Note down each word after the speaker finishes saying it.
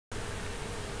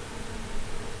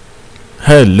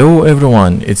Hello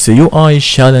everyone, it's a UI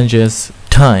challenges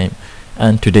time,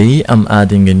 and today I'm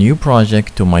adding a new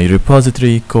project to my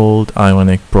repository called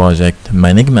Ionic Project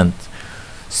Management.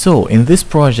 So in this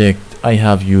project I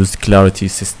have used Clarity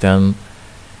System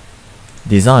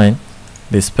Design,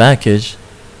 this package.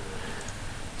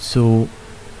 So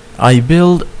I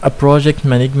build a project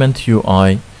management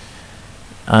UI,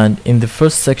 and in the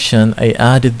first section I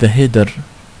added the header,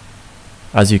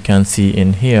 as you can see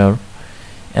in here,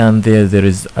 and there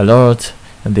is alert,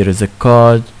 and there is a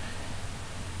card,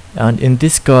 and in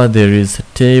this card there is a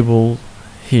table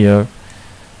here.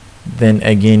 Then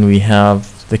again we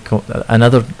have the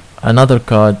another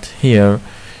card here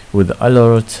with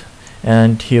alert,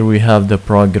 and here we have the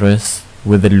progress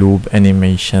with the loop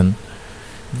animation.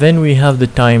 Then we have the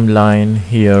timeline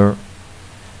here.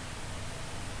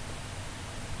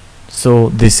 So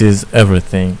this is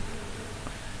everything.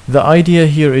 The idea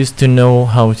here is to know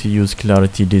how to use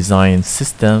Clarity Design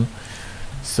System.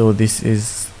 So this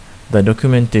is the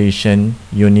documentation.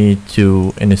 You need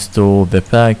to install the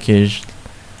package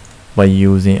by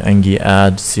using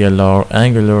add CLR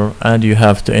Angular, and you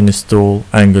have to install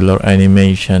Angular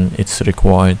animation. It's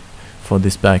required for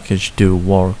this package to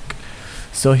work.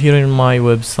 So here in my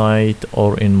website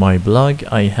or in my blog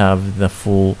I have the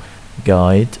full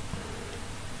guide,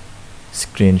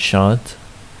 screenshot,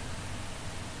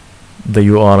 the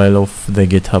URL of the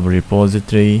GitHub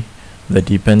repository, the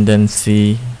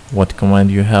dependency, what command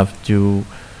you have to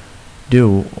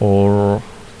do or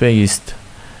paste.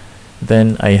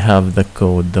 Then I have the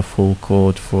code, the full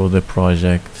code for the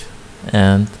project,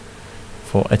 and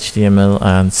for HTML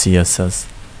and CSS.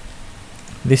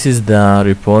 This is the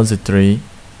repository.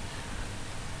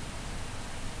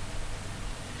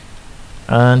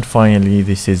 And finally,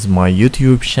 this is my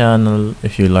YouTube channel.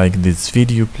 If you like this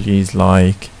video, please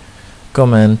like,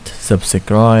 comment,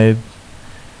 subscribe.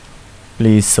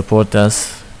 Please support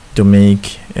us to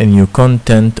make a new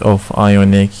content of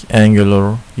Ionic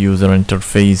Angular user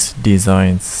interface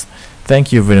designs.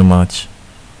 Thank you very much.